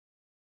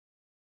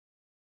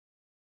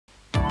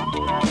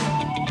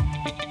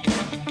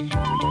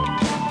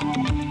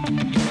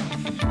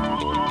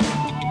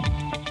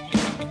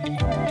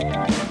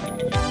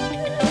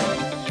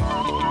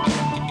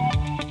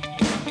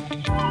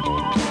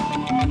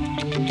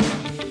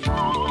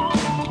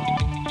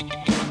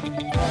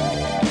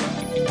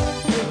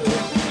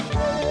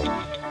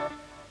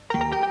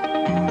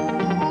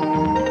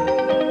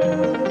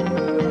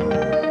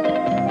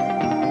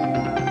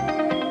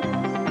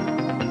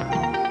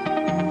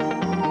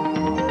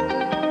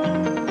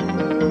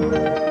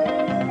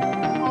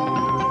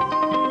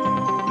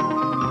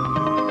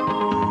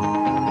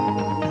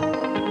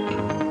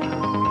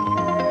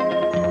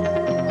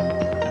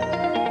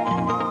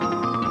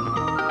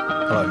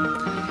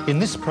In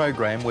this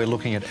program, we're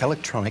looking at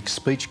electronic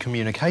speech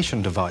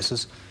communication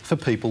devices for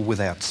people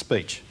without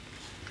speech.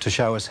 To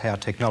show us how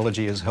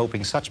technology is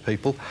helping such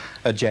people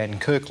are Jan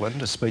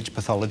Kirkland, a speech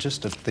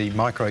pathologist at the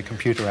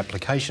Microcomputer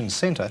Applications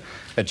Centre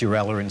at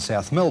Uralla in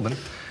South Melbourne,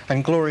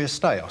 and Gloria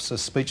Staios, a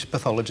speech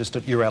pathologist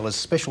at Uralla's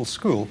Special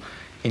School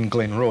in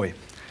Glenroy.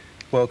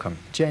 Welcome.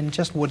 Jan,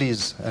 just what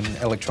is an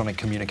electronic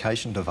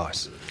communication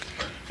device?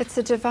 It's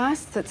a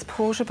device that's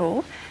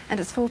portable and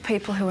it's for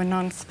people who are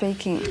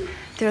non-speaking.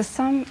 There are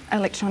some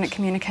electronic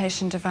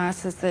communication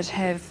devices that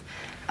have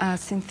a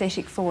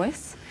synthetic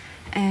voice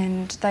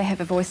and they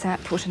have a voice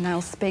output and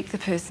they'll speak the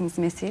person's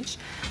message.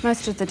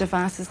 Most of the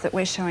devices that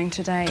we're showing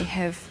today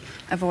have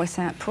a voice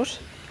output.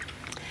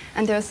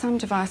 And there are some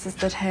devices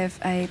that have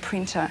a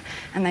printer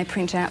and they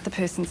print out the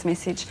person's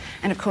message.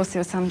 And of course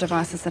there are some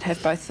devices that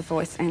have both the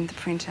voice and the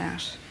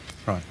printout.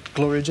 Right.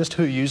 Gloria, just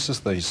who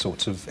uses these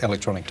sorts of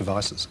electronic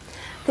devices?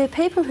 They're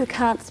people who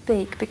can't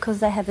speak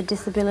because they have a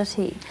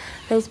disability.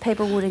 These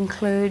people would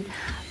include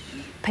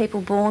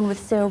people born with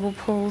cerebral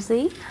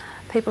palsy,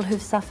 people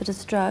who've suffered a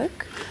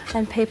stroke,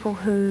 and people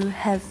who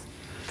have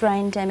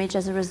brain damage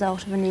as a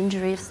result of an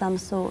injury of some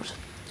sort.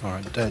 All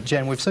right.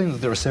 Jan, we've seen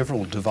that there are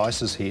several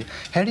devices here.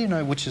 How do you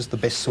know which is the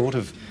best sort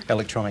of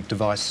electronic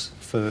device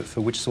for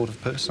which sort of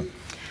person?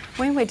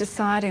 When we're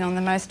deciding on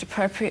the most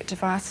appropriate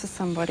device for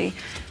somebody,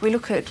 we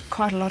look at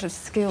quite a lot of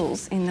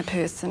skills in the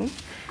person,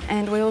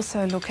 and we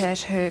also look at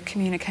her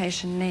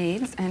communication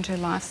needs and her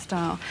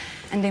lifestyle,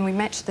 and then we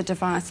match the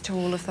device to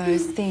all of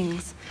those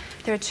things.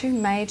 There are two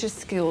major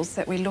skills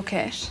that we look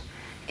at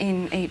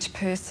in each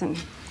person.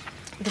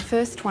 The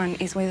first one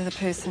is whether the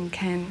person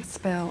can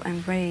spell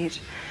and read.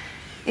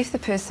 If the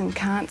person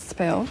can't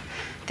spell,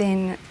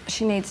 then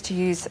she needs to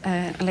use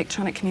an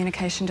electronic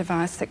communication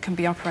device that can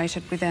be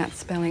operated without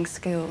spelling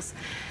skills.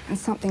 And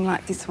something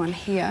like this one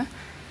here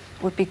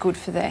would be good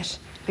for that,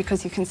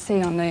 because you can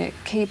see on the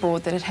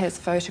keyboard that it has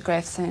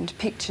photographs and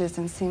pictures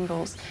and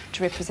symbols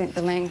to represent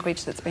the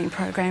language that's been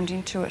programmed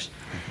into it.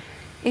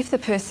 If the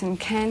person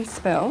can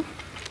spell,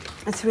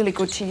 it's really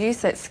good to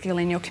use that skill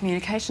in your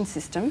communication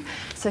system,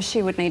 so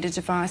she would need a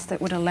device that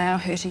would allow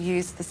her to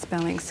use the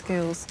spelling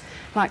skills,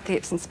 like the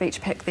Epson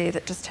Speech Pack there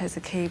that just has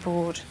a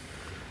keyboard.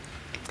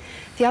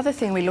 The other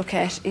thing we look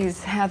at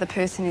is how the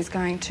person is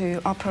going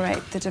to operate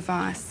the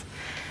device.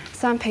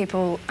 Some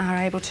people are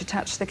able to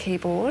touch the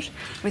keyboard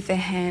with their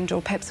hand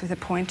or perhaps with a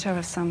pointer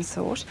of some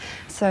sort,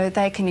 so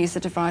they can use the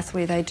device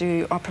where they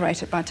do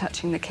operate it by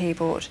touching the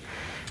keyboard.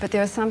 But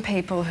there are some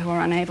people who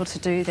are unable to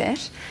do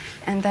that,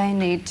 and they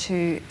need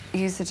to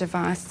use the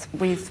device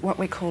with what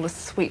we call a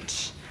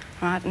switch,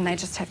 right? And they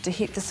just have to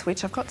hit the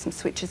switch. I've got some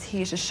switches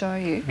here to show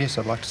you. Yes,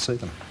 I'd like to see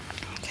them.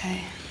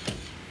 Okay.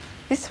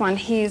 This one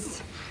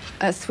here's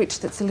a switch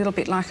that's a little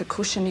bit like a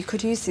cushion. You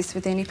could use this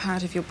with any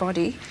part of your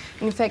body.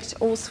 And in fact,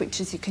 all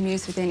switches you can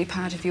use with any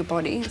part of your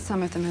body.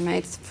 Some of them are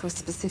made for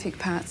specific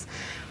parts.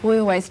 We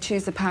always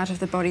choose a part of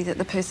the body that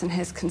the person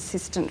has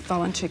consistent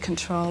voluntary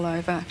control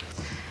over.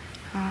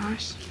 All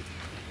right.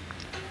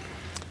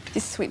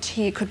 This switch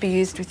here could be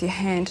used with your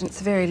hand, and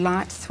it's a very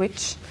light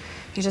switch.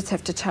 You just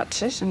have to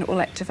touch it and it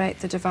will activate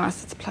the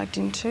device it's plugged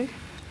into.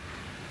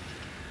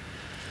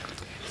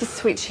 This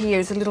switch here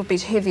is a little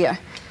bit heavier,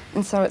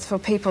 and so it's for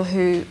people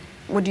who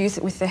would use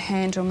it with their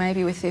hand or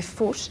maybe with their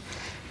foot,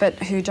 but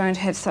who don't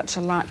have such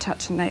a light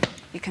touch, and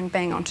you can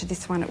bang onto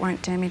this one, it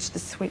won't damage the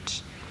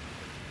switch.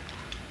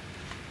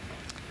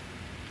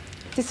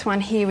 This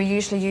one here we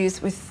usually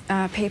use with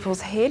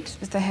people's head,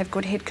 if they have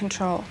good head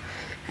control,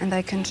 and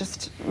they can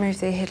just move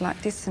their head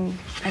like this and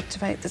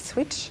activate the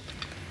switch.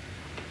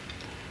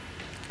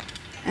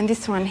 And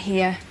this one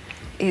here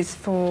is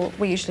for,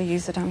 we usually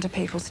use it under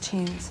people's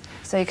chins,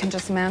 so you can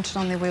just mount it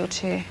on their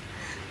wheelchair.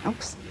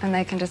 Oops, and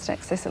they can just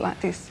access it like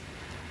this.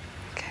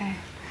 Okay.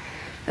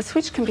 The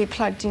switch can be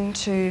plugged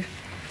into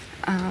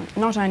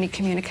not only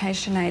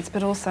communication aids,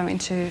 but also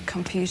into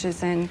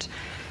computers and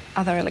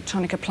other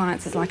electronic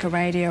appliances like a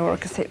radio or a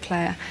cassette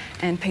player,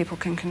 and people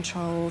can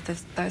control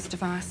those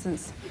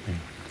devices.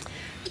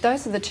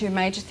 Those are the two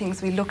major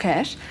things we look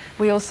at.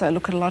 We also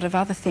look at a lot of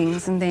other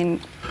things, and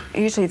then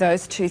usually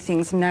those two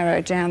things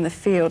narrow down the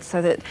field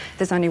so that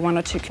there's only one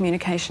or two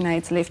communication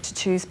aids left to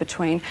choose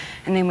between,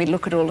 and then we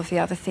look at all of the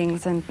other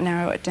things and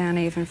narrow it down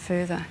even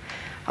further.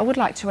 I would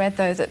like to add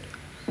though that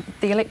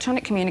the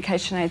electronic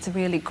communication aids are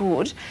really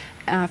good,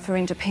 for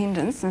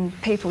independence, and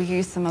people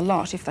use them a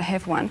lot if they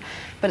have one,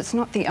 but it's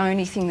not the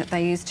only thing that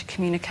they use to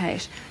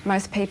communicate.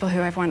 Most people who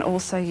have one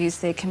also use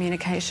their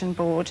communication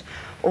board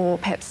or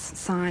perhaps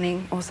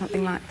signing or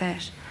something like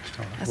that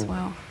as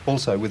well.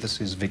 Also with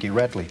us is Vicky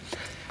Radley.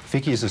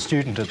 Vicky is a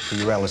student at the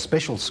Uralla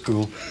Special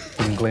School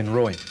in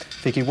Glenroy.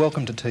 Vicky,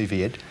 welcome to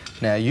TV Ed.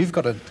 Now, you've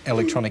got an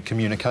electronic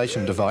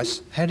communication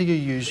device. How do you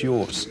use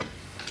yours?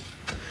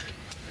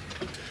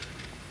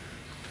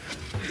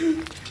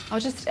 I'll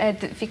just add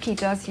that Vicky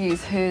does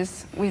use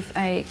hers with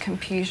a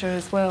computer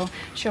as well.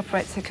 She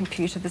operates her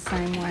computer the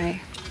same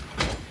way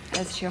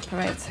as she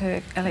operates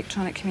her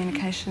electronic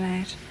communication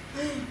aid.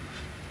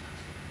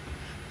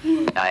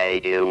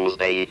 I use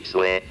the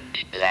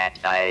switch that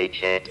I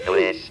hit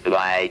with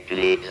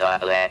widely the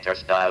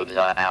letters of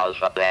the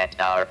alphabet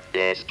are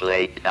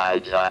displayed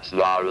on the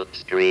small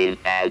screen,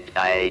 and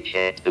I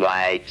hit the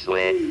white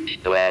switch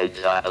when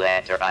the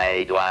letter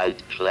I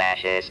want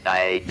flashes.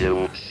 I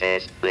lose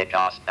it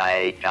because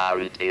I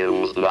can't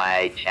use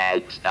my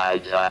hands on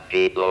the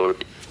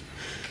keyboard.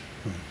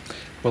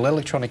 Well,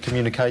 electronic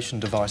communication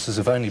devices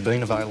have only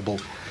been available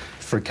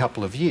for a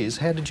couple of years.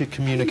 How did you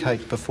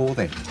communicate before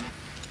then?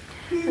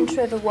 And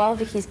Trevor, while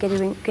Vicky's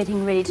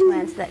getting ready to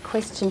answer that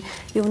question,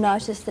 you'll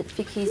notice that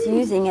Vicky's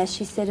using, as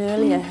she said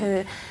earlier,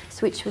 her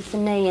switch with the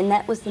knee, and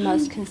that was the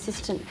most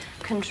consistent,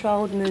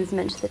 controlled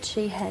movement that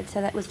she had, so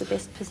that was the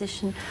best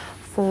position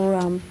for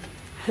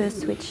her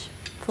switch,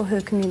 for her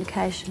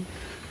communication.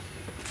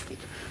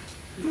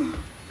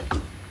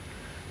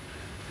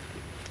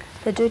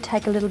 They do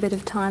take a little bit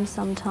of time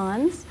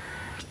sometimes,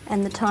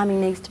 and the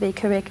timing needs to be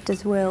correct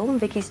as well.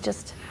 Vicky's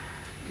just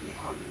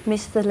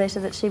missed the letter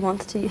that she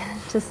wants to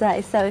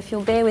say. So if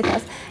you'll bear with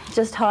us, it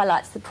just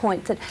highlights the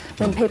point that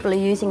when people are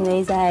using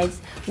these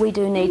aids, we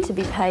do need to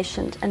be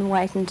patient and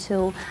wait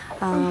until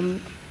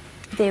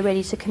they're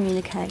ready to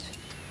communicate.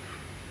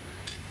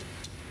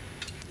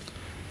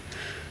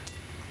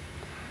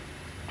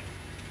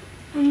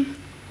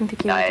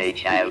 I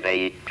have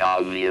a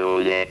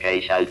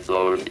communication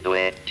board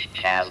which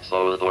has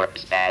full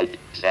words and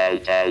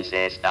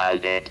sentences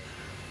on it,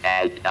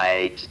 and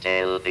I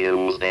still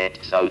use it.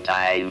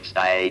 Sometimes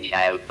I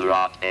have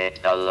brought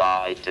it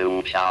along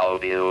to show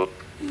you.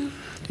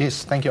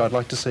 Yes, thank you. I'd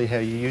like to see how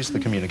you use the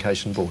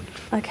communication board.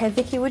 Okay,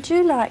 Vicky, would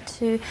you like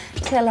to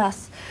tell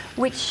us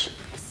which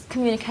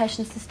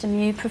communication system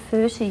you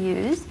prefer to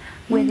use,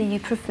 whether you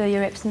prefer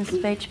your Epson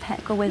speech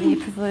pack or whether you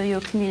prefer your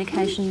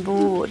communication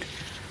board?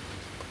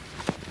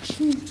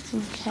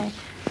 Okay,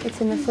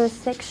 it's in the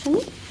first section,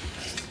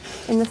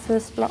 in the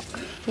first block,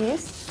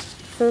 yes.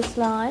 First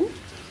line,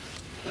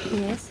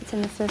 yes, it's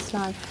in the first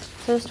line.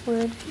 First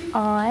word,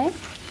 I.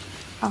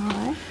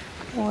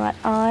 All right,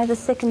 I. The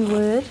second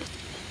word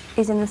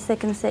is in the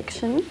second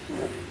section.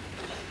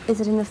 Is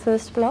it in the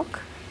first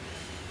block?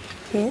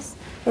 Yes.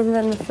 Is it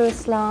in the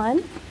first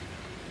line?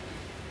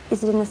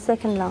 Is it in the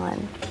second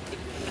line?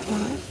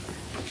 Right.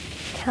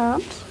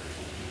 Can't,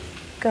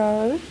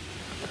 go,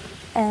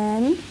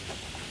 am,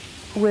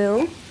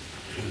 will,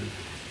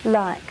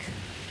 like.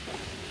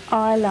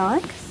 I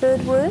like,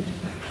 third word,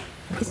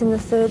 is in the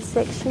third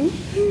section.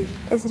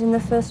 Is it in the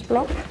first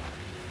block?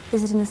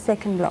 Is it in the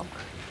second block?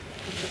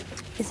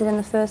 Is it in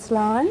the first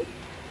line?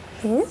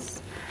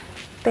 Yes.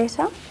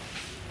 Better,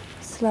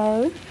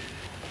 slow,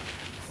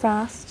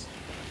 fast,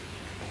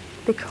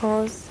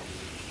 because,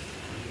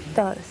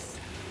 both.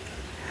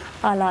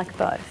 I like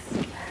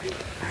both.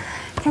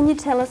 Can you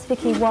tell us,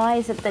 Vicky, why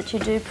is it that you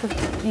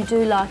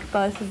do like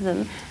both of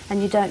them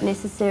and you don't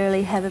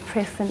necessarily have a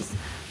preference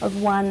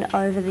of one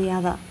over the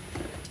other?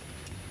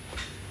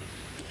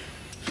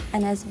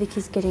 And as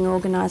Vicky's getting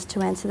organised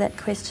to answer that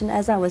question,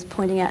 as I was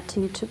pointing out to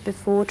you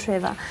before,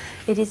 Trevor,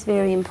 it is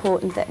very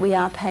important that we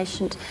are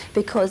patient,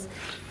 because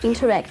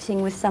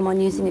interacting with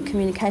someone using a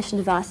communication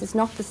device is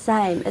not the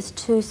same as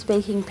two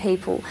speaking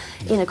people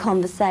in a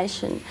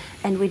conversation,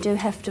 and we do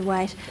have to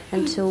wait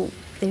until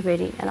they're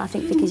ready. And I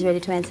think Vicky's ready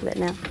to answer that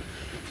now.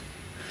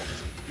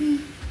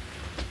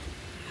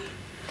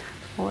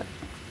 What?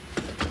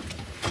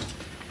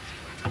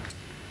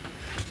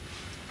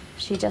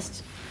 She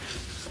just...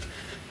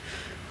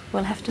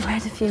 We'll have to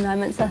wait a few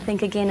moments, I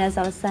think, again, as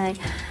I was saying.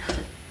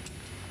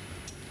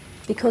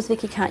 Because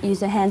Vicky can't use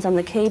her hands on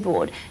the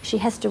keyboard, she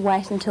has to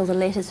wait until the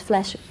letters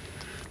flash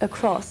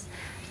across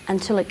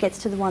until it gets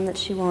to the one that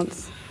she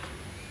wants.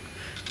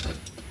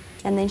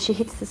 And then she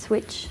hits the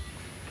switch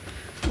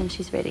and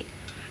she's ready.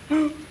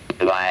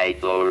 My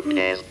board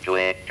is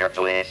quicker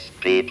with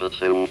people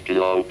who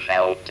don't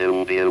how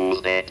to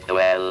use it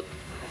well.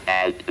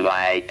 And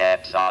my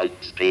Epson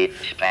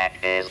speech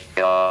pack is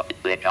good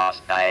because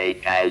I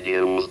can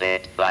use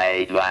it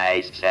by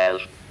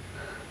myself.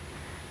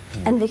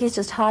 And Vicky's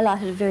just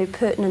highlighted a very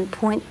pertinent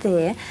point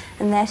there,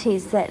 and that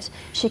is that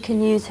she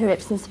can use her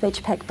Epson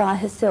Speech Pack by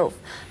herself.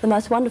 The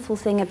most wonderful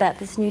thing about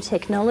this new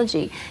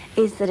technology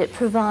is that it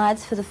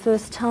provides for the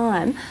first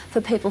time for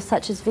people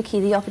such as Vicky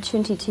the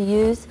opportunity to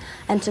use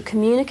and to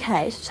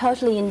communicate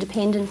totally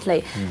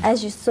independently.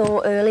 As you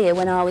saw earlier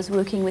when I was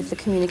working with the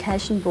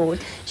communication board,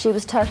 she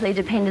was totally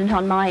dependent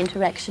on my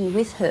interaction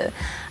with her,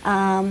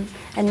 and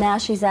now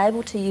she's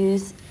able to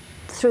use,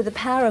 through the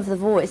power of the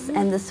voice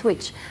and the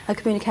switch, a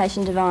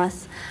communication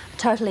device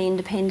totally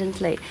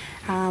independently.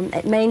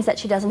 It means that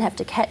she doesn't have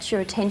to catch your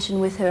attention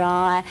with her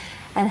eye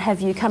and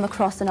have you come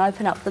across and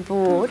open up the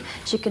board.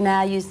 She can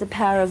now use the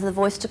power of the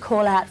voice to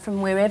call out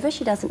from wherever.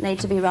 She doesn't need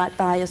to be right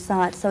by your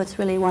side, so it's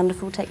really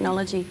wonderful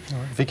technology. All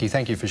right. Vicky,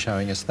 thank you for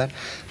showing us that.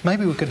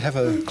 Maybe we could have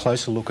a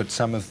closer look at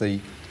some of the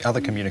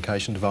other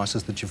communication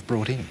devices that you've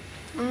brought in.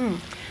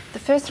 The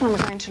first one we're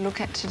going to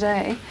look at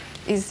today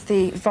is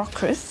the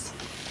Vocris.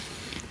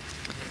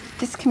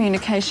 This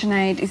communication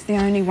aid is the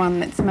only one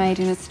that's made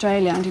in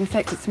Australia, and in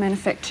fact it's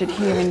manufactured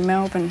here in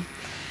Melbourne.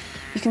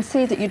 You can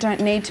see that you don't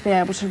need to be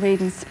able to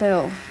read and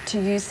spell to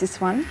use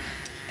this one,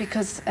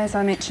 because as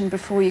I mentioned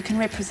before, you can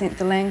represent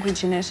the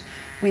language in it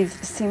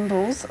with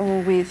symbols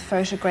or with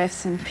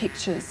photographs and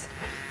pictures.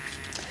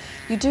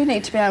 You do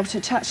need to be able to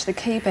touch the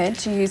keypad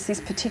to use this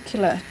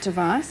particular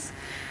device,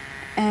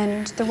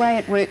 and the way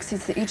it works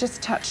is that you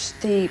just touch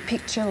the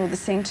picture or the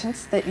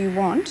sentence that you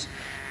want,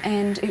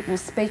 and it will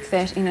speak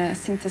that in a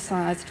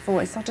synthesised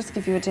voice. I'll just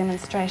give you a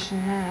demonstration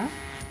now.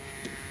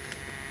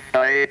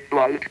 I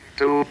want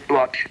to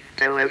watch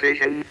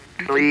television,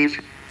 please.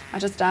 I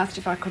just asked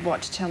if I could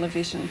watch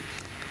television.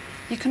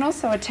 You can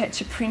also attach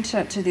a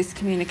printer to this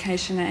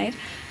communication aid,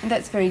 and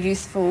that's very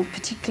useful,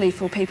 particularly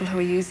for people who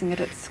are using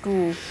it at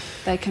school.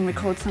 They can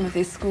record some of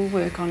their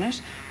schoolwork on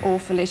it, or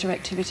for letter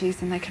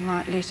activities, and they can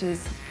write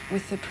letters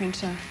with the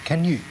printer.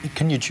 Can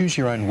you choose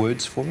your own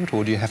words for it,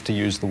 or do you have to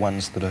use the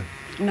ones that are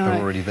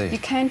already there? You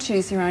can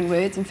choose your own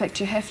words. In fact,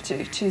 you have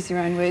to choose your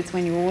own words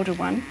when you order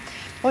one.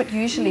 What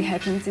usually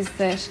happens is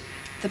that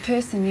the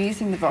person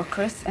using the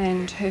Vocris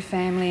and her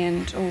family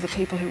and all the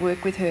people who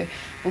work with her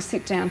will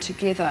sit down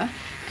together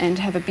and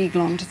have a big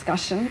long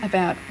discussion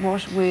about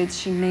what words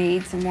she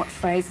needs and what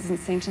phrases and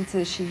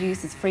sentences she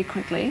uses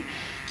frequently,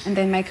 and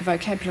then make a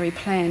vocabulary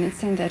plan and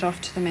send that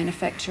off to the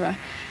manufacturer,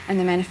 and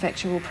the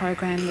manufacturer will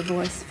program the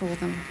voice for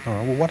them. All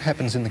right, well, what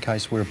happens in the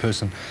case where a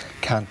person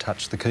can't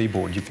touch the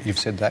keyboard? You've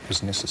said that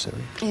was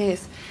necessary.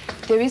 Yes,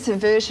 there is a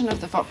version of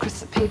the Vocris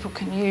that people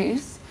can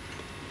use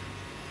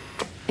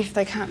if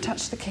they can't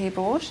touch the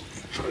keyboard.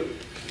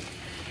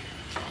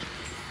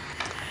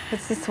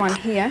 It's this one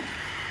here.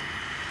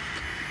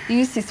 You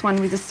use this one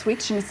with a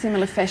switch in a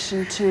similar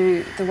fashion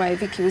to the way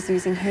Vicky was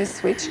using her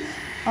switch.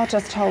 I'll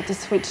just hold the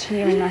switch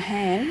here in my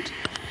hand,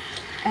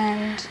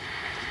 and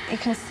you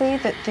can see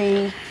that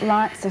the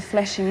lights are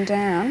flashing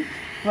down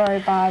row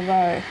by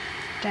row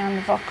down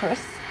the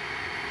Vocris,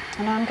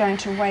 and I'm going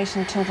to wait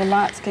until the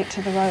lights get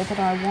to the row that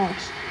I want.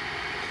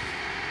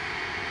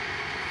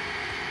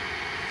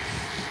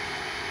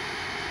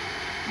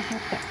 I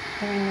think that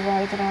they're in the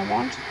row that I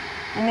want,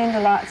 and then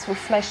the lights will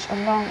flash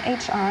along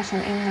each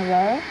item in the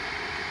row,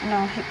 and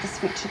I'll hit the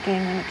switch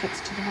again when it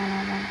gets to the one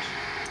I want.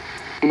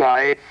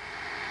 My.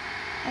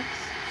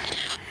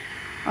 Oops.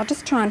 I'll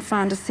just try and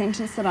find a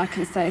sentence that I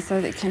can say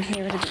so that you can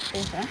hear it a bit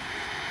better.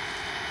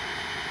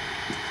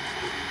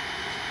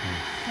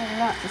 So the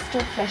lights are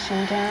still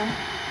flashing down,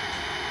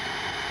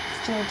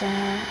 still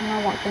down, and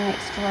I want the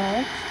next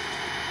row.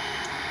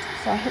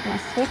 So I hit my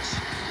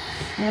switch,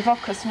 and the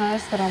Vocris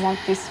knows that I want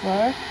this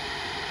row,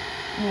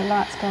 and the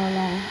lights go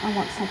along. I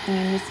want something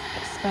in this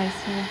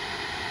space here.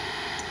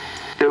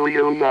 Do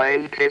you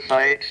mind if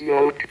I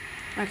smoke?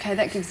 Okay,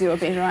 that gives you a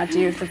better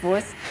idea of the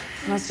voice.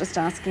 And I was just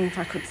asking if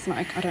I could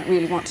smoke. I don't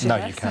really want to. No,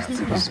 you can't,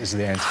 is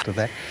the answer to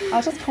that.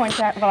 I'll just point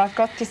out, well, I've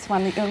got this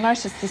one. You'll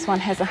notice this one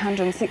has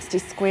 160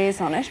 squares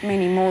on it,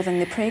 many more than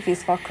the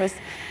previous Vocris.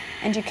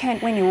 And you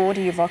can, when you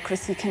order your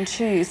Vocris, you can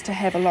choose to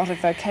have a lot of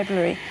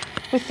vocabulary.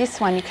 With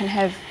this one, you can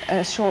have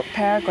a short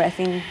paragraph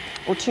in,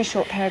 or 2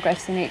 short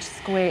paragraphs in each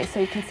square, so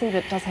you can see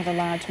that it does have a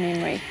large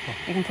memory.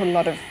 You can put a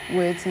lot of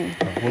words in.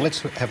 Well,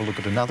 let's have a look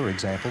at another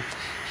example.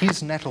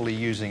 Here's Natalie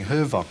using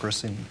her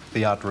Vocris in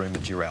the art room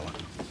at Uralla.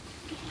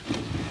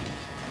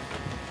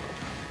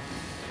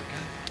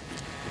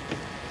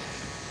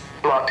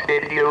 What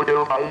did you do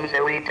on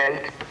the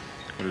weekend?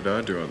 What did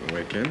I do on the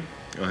weekend?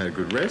 I had a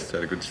good rest,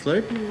 had a good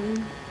sleep.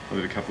 I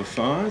lit a couple of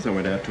fires, I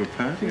went out to a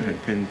party, I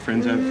had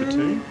friends over for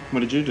tea.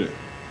 What did you do?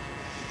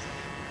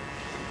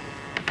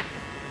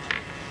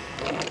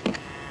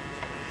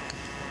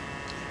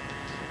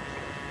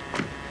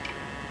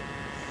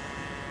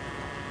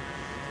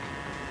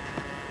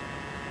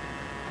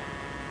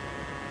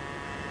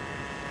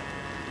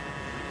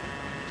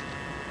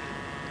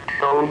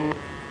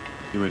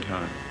 You went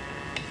home?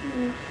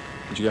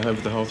 Did you go home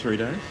for the whole 3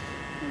 days?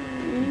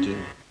 You did.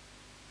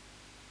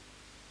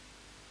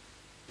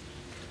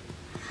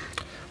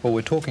 Well,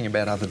 we're talking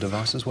about other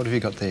devices. What have you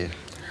got there?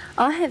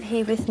 I have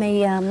here with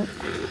me a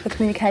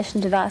communication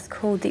device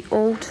called the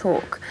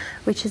AllTalk,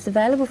 which is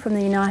available from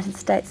the United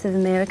States of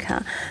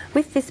America.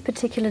 With this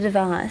particular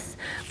device,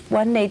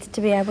 one needs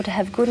to be able to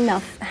have good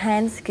enough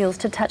hand skills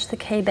to touch the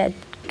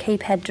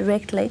keypad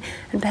directly.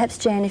 And perhaps,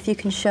 Jan, if you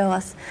can show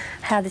us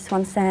how this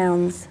one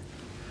sounds.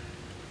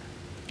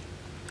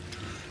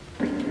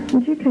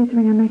 Would you please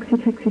ring a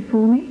maxi taxi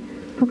for me?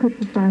 Book it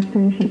for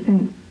 5:30,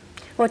 thanks.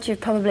 What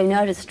you've probably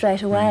noticed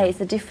straight away is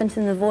the difference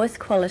in the voice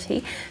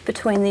quality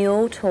between the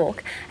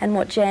AllTalk and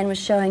what Jan was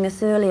showing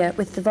us earlier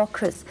with the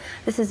Vocris.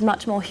 This is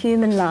much more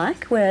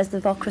human-like, whereas the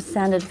Vocris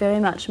sounded very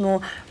much more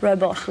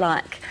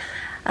robot-like.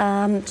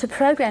 To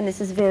program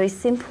this is very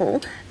simple.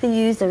 The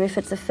user, if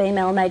it's a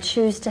female, may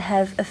choose to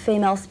have a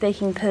female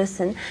speaking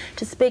person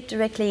to speak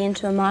directly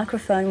into a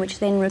microphone, which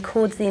then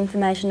records the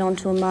information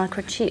onto a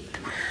microchip.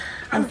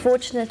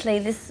 Unfortunately,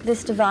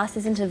 this device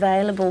isn't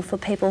available for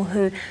people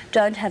who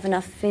don't have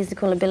enough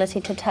physical ability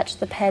to touch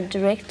the pad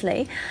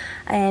directly,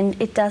 and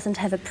it doesn't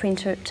have a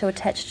printer to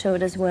attach to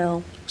it as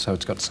well. So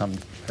it's got some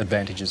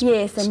advantages,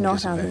 yes, but and not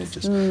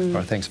disadvantages. others.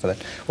 All right, thanks for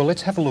that. Well,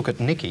 let's have a look at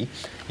Nikki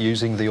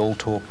using the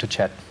AllTalk to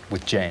chat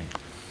with Jan.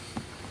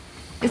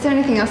 Is there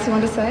anything else you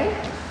want to say?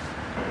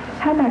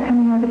 How about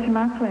coming over to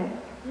my place?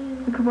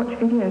 We could watch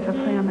videos or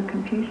play on the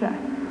computer.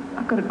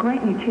 I've got a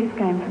great new chess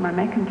game for my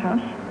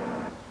Macintosh.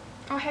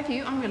 Oh, have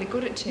you? I'm really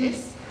good at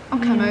chess. I'll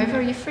come over.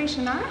 Are you free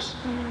tonight?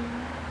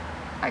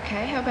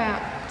 Okay, how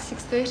about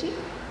 6:30?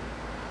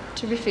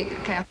 Terrific.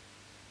 Okay.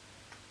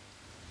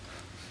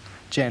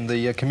 Jan,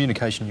 the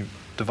communication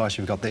device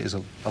you've got there is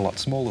a lot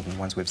smaller than the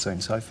ones we've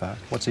seen so far.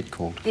 What's it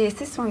called? Yes,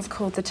 this one's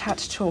called the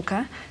Touch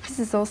Talker. This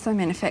is also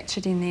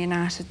manufactured in the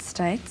United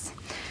States.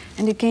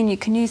 And again, you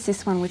can use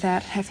this one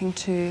without having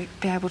to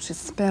be able to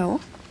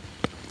spell.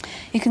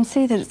 You can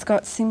see that it's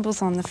got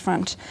symbols on the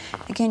front.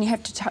 Again, you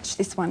have to touch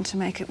this one to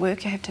make it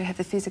work. You have to have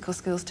the physical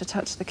skills to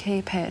touch the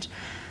keypad.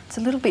 It's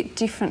a little bit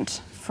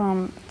different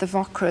from the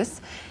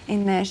Vocris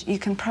in that you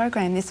can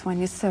program this one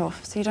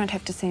yourself, so you don't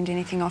have to send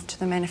anything off to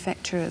the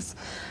manufacturers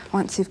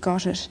once you've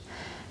got it.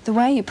 The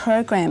way you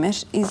program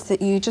it is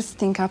that you just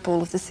think up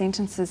all of the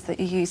sentences that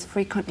you use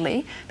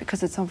frequently,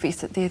 because it's obvious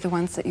that they're the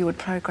ones that you would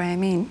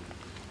program in.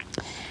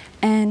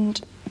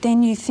 And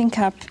then you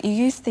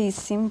use these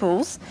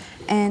symbols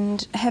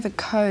and have a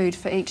code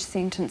for each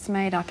sentence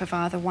made up of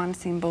either one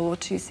symbol or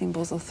two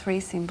symbols or three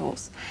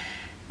symbols.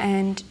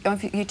 And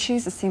you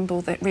choose a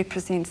symbol that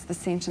represents the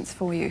sentence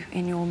for you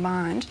in your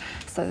mind,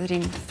 so that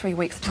in 3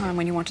 weeks' time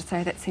when you want to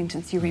say that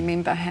sentence, you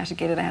remember how to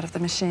get it out of the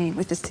machine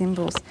with the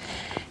symbols.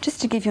 Just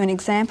to give you an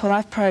example,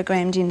 I've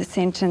programmed in the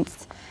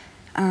sentence,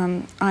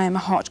 I am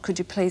hot, could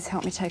you please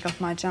help me take off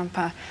my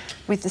jumper,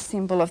 with the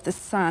symbol of the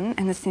sun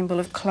and the symbol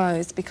of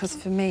clothes, because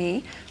for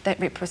me that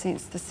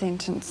represents the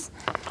sentence.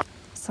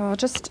 So I'll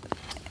just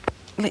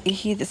let you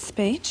hear the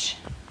speech.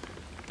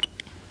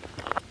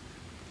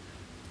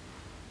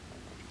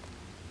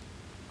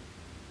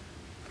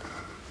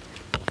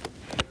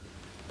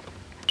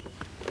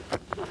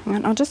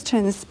 And I'll just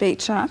turn the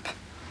speech up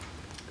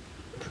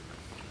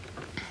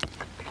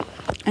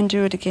and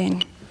do it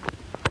again.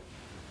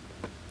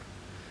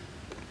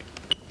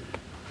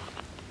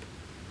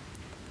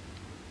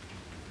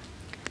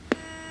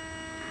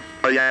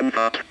 I am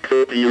hot.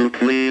 Could you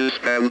please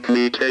help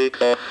me take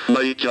off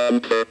my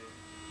jumper?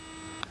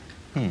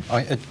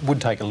 It would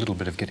take a little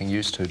bit of getting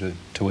used to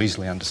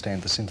easily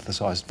understand the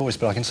synthesised voice,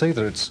 but I can see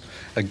that it's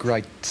a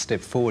great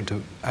step forward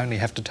to only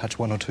have to touch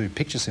one or two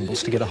picture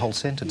symbols to get a whole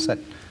sentence. That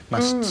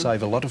must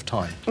save a lot of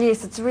time.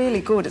 Yes, it's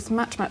really good. It's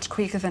much, much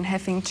quicker than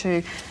having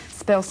to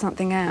spell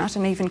something out,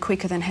 and even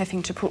quicker than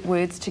having to put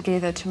words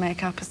together to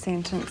make up a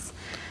sentence.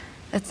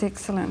 It's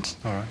excellent.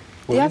 All right.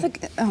 Yeah,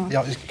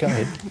 go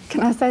ahead.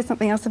 Can I say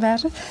something else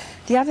about it?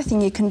 The other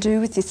thing you can do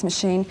with this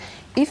machine,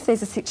 if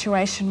there's a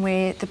situation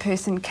where the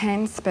person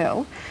can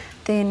spell,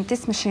 then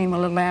this machine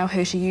will allow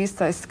her to use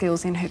those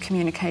skills in her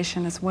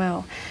communication as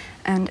well.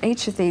 And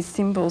each of these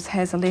symbols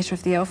has a letter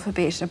of the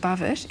alphabet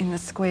above it in the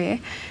square,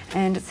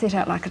 and it's set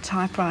out like a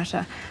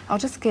typewriter. I'll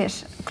just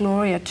get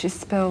Gloria to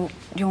spell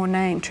your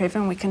name, Trevor,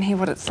 and we can hear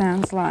what it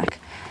sounds like.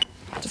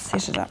 I'll just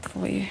set it up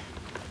for you.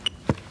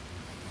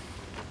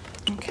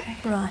 Okay.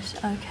 Right,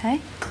 okay.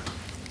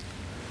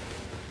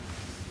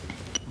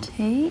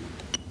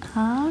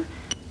 T-R-E-V-O-R.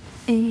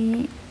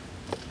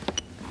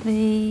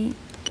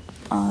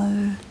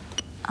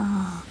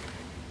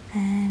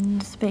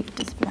 And speak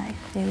display.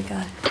 There we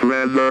go.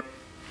 Trevor.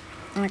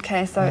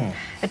 Okay, so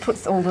it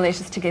puts all the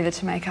letters together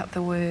to make up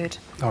the word.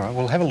 All right,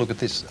 well, have a look at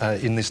this.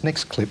 In this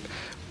next clip,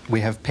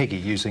 we have Peggy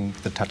using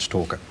the Touch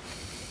Talker.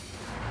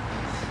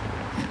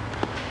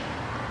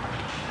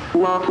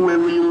 What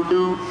will you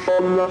do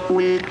on the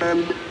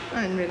weekend?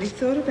 I hadn't really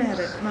thought about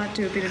it. Might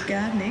do a bit of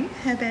gardening.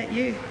 How about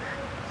you?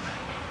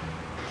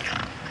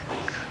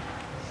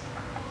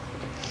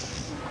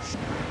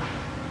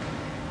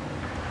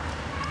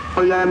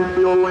 I am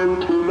going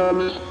to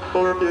Mum's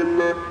for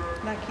dinner.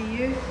 Lucky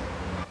you.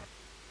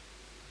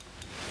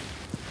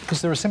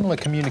 Is there a similar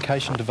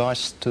communication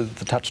device to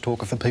the touch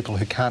talker for people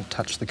who can't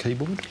touch the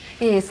keyboard?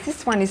 Yes,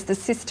 this one is the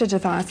sister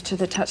device to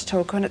the touch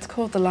talker, and it's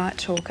called the light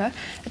talker.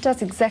 It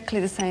does exactly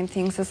the same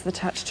things as the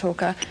touch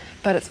talker,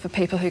 but it's for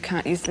people who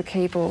can't use the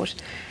keyboard.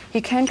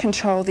 You can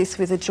control this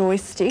with a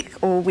joystick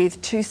or with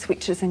 2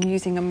 switches and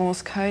using a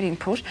Morse code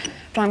input,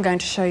 but I'm going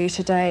to show you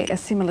today a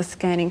similar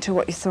scanning to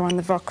what you saw on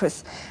the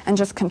Vocus and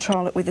just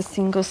control it with a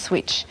single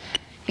switch.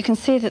 You can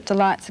see that the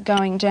lights are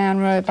going down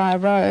row by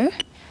row,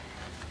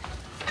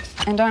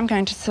 and I'm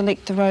going to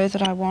select the row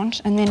that I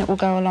want, and then it will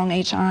go along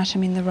each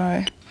item in the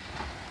row.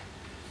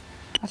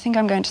 I think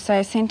I'm going to say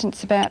a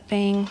sentence about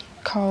being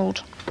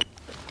cold.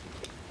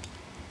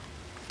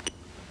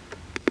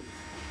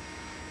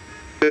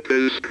 It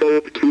is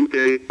cold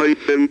today. I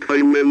think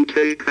I will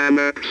take an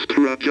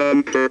extra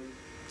jumper.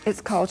 It's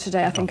cold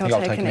today. I think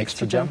I'll take an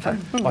extra jumper.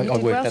 I You did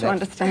worked well that to out.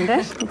 understand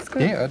that. That's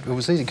good. Yeah, it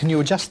was easy. Can you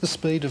adjust the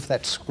speed of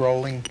that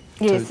scrolling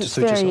Yes, to it's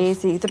suit very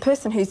yourself? easy. The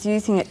person who's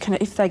using it can,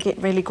 if they get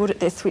really good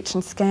at their switch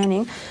and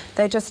scanning,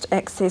 they just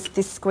access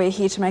this square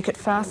here to make it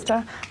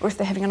faster, or if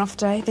they're having an off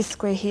day, this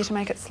square here to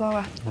make it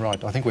slower.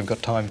 Right, I think we've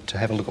got time to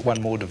have a look at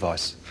one more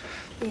device.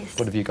 Yes.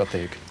 What have you got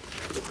there?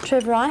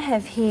 Trevor, I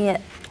have here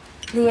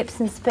the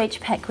Epson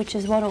Speech Pack, which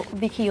is what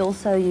Vicky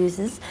also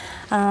uses.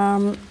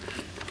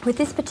 With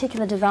this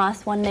particular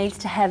device, one needs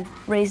to have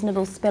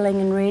reasonable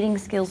spelling and reading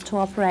skills to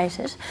operate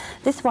it.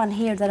 This one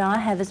here that I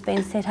have has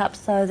been set up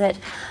so that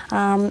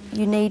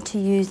you need to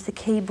use the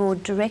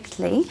keyboard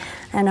directly,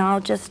 and I'll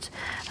just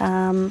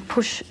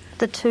push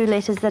the 2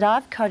 letters that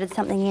I've coded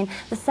something in,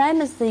 the same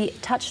as the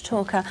touch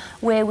talker,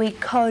 where we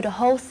code a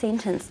whole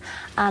sentence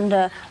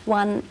under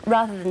one,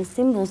 rather than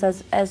symbols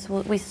as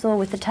we saw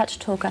with the touch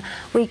talker,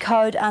 we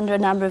code under a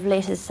number of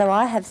letters. So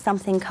I have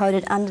something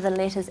coded under the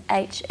letters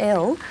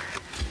HL.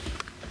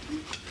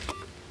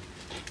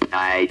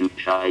 I'm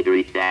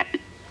sorry, Dad.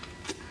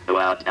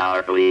 What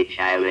are we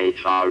having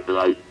for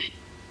lunch?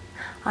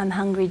 I'm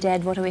hungry,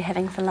 Dad. What are we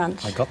having for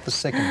lunch? I got the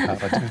second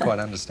part. I didn't quite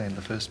understand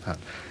the first part.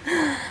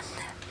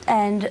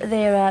 And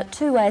there are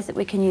 2 ways that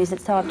we can use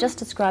it. So I've just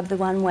described the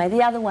one way.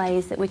 The other way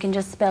is that we can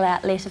just spell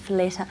out letter for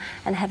letter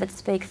and have it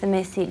speak the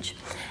message.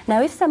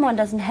 Now, if someone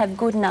doesn't have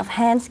good enough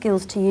hand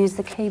skills to use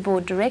the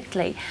keyboard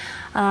directly,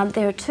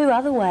 there are 2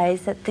 other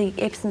ways that the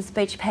Epson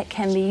Speech Pack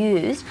can be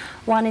used.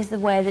 One is the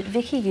way that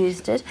Vicky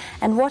used it,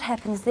 and what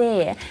happens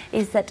there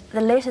is that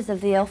the letters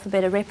of the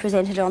alphabet are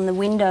represented on the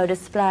window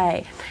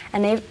display,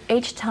 and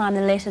each time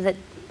the letter that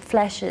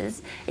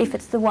flashes, if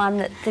it's the one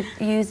that the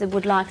user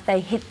would like,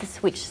 they hit the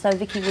switch. So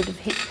Vicky would have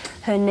hit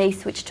her knee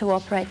switch to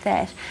operate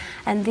that.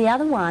 And the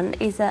other one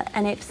is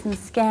an Epson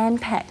Scan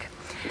Pack,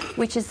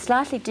 which is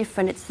slightly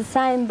different. It's the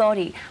same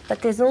body,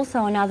 but there's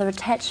also another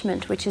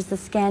attachment, which is the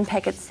scan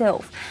pack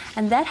itself.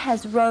 And that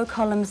has row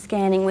column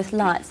scanning with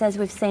lights, as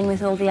we've seen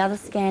with all the other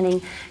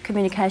scanning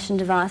communication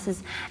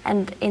devices.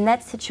 And in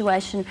that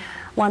situation,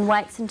 one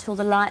waits until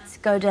the lights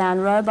go down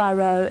row by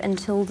row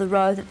until the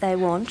row that they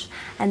want,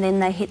 and then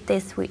they hit their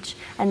switch,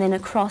 and then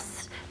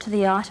across to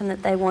the item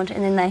that they want,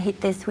 and then they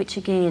hit their switch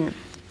again.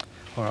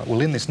 All right,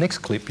 well, in this next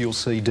clip, you'll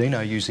see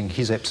Dino using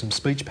his Epson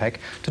Speech Pack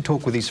to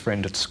talk with his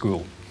friend at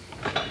school.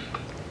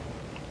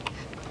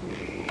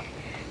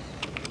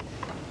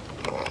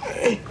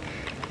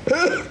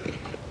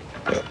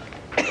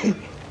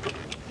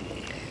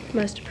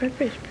 Most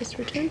appropriate. Press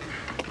return.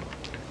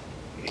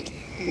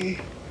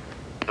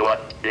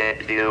 What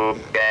did you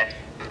get?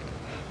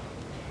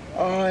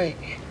 I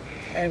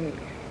am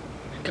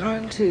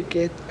going to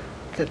get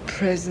the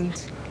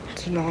present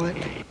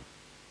tonight.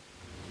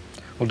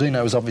 Well,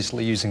 Dino is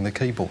obviously using the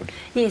keyboard.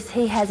 Yes,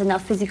 he has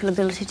enough physical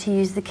ability to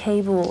use the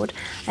keyboard,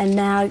 and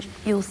now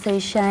you'll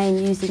see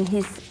Shane using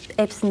his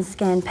Epson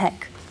Scan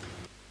Pack.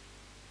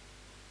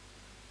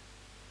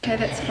 Okay,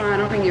 that's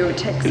fine. I'll bring you a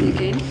taxi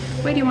again.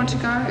 Where do you want to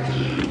go?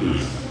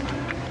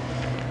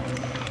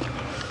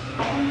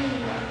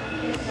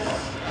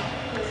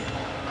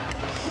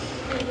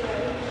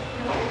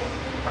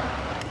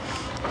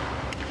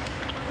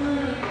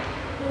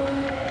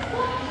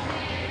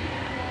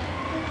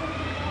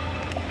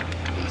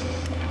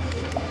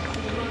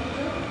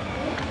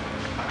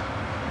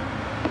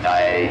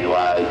 I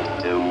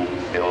want to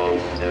go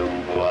to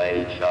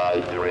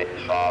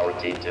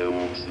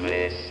 142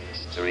 Smith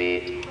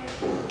Street.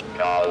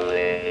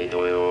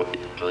 Hollywood,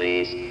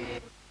 please.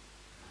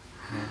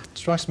 It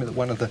strikes me that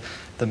one of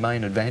the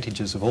main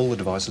advantages of all the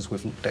devices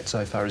we've looked at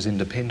so far is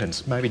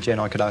independence. Maybe, Jen,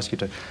 I could ask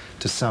you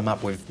to sum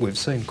up. We've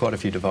seen quite a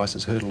few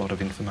devices, heard a lot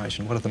of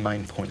information. What are the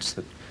main points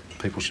that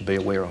people should be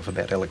aware of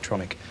about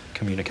electronic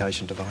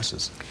communication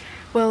devices?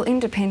 Well,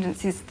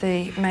 independence is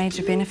the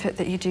major benefit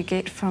that you do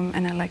get from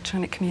an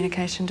electronic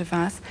communication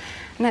device,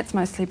 and that's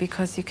mostly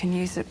because you can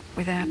use it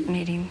without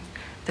needing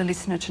the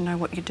listener to know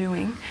what you're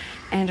doing.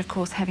 And of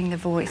course, having the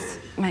voice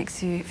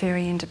makes you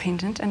very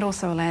independent and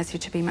also allows you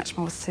to be much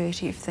more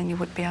assertive than you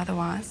would be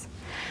otherwise.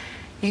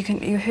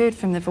 You heard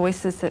from the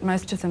voices that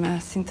most of them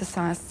are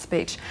synthesised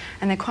speech,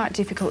 and they're quite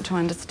difficult to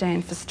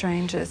understand for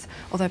strangers,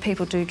 although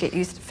people do get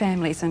used,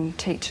 families and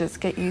teachers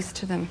get used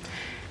to them.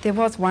 There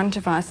was one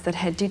device that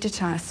had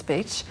digitised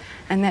speech,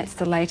 and that's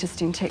the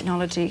latest in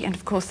technology, and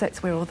of course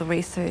that's where all the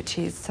research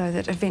is, so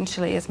that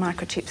eventually as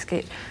microchips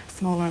get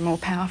smaller and more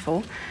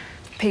powerful,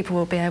 people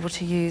will be able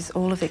to use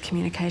all of their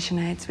communication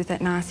aids with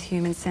that nice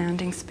human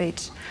sounding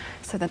speech,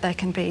 so that they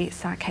can be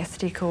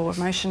sarcastic or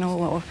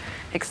emotional or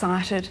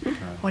excited,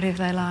 whatever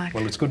they like.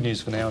 Well, it's good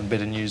news for now and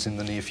better news in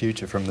the near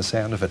future from the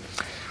sound of it.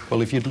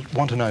 Well, if you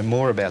want to know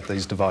more about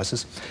these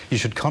devices, you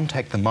should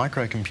contact the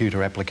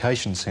Microcomputer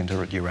Application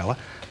Centre at Uralla,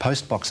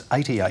 Post Box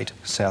 88,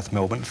 South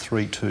Melbourne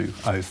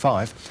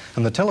 3205,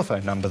 and the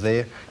telephone number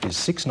there is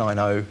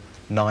 690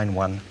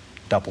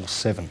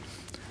 9177.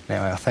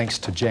 Now, our thanks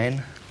to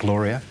Jan,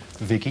 Gloria,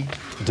 Vicky,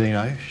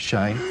 Dino,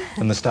 Shane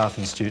and the staff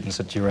and students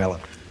at Uralla.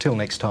 Till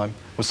next time,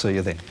 we'll see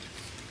you then.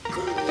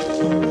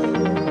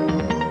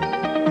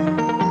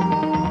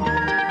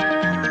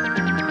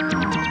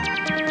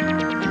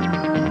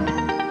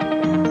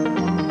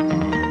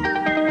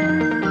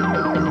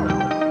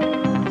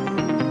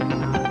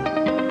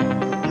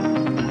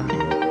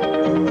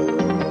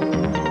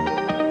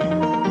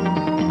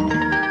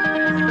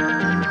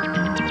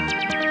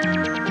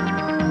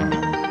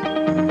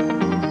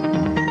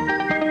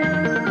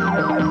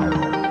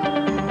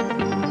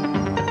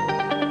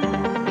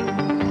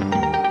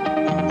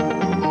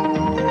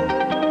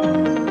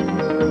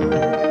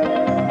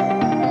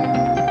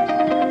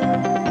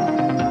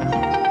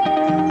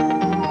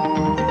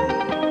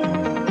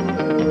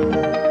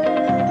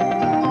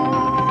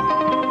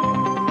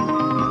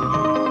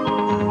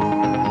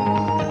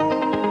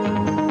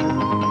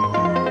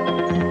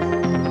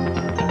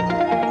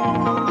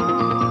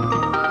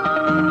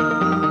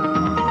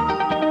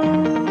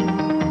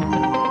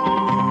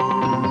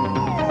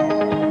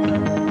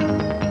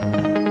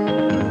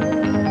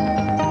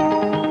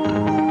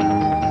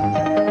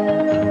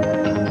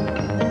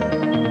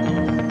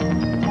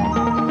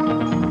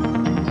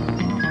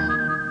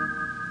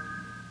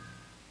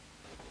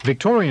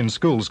 Victorian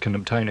schools can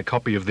obtain a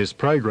copy of this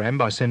program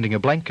by sending a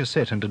blank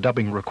cassette and a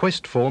dubbing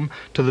request form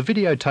to the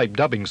Videotape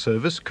Dubbing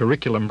Service,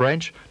 Curriculum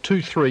Branch,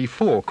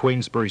 234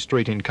 Queensbury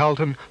Street in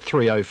Carlton,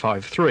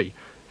 3053.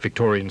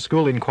 Victorian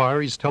School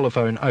Inquiries,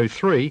 telephone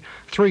 03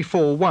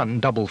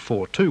 341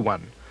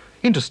 4421.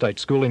 Interstate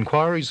School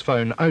Inquiries,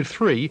 phone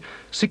 03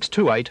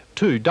 628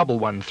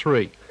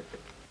 2113.